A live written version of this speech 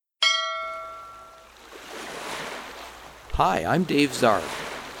Hi, I'm Dave Zarb.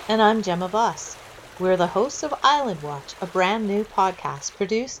 And I'm Gemma Voss. We're the hosts of Island Watch, a brand new podcast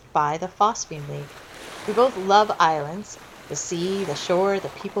produced by the Phosphine League. We both love islands, the sea, the shore, the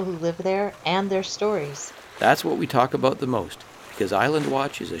people who live there, and their stories. That's what we talk about the most, because Island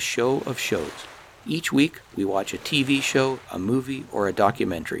Watch is a show of shows. Each week, we watch a TV show, a movie, or a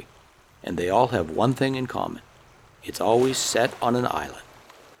documentary, and they all have one thing in common. It's always set on an island.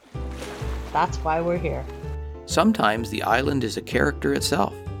 That's why we're here. Sometimes the island is a character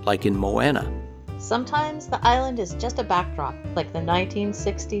itself, like in Moana. Sometimes the island is just a backdrop, like the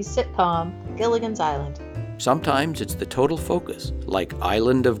 1960s sitcom Gilligan's Island. Sometimes it's the total focus, like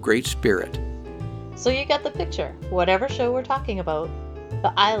Island of Great Spirit. So you get the picture. Whatever show we're talking about,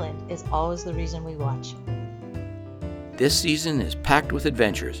 the island is always the reason we watch. This season is packed with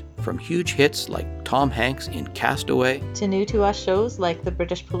adventures, from huge hits like Tom Hanks in Castaway to new to us shows like the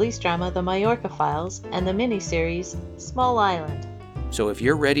British police drama The Majorca Files and the miniseries Small Island. So if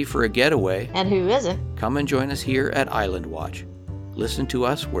you're ready for a getaway, and who isn't, come and join us here at Island Watch. Listen to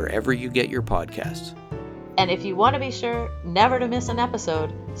us wherever you get your podcasts. And if you want to be sure never to miss an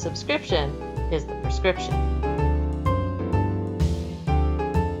episode, subscription is the prescription.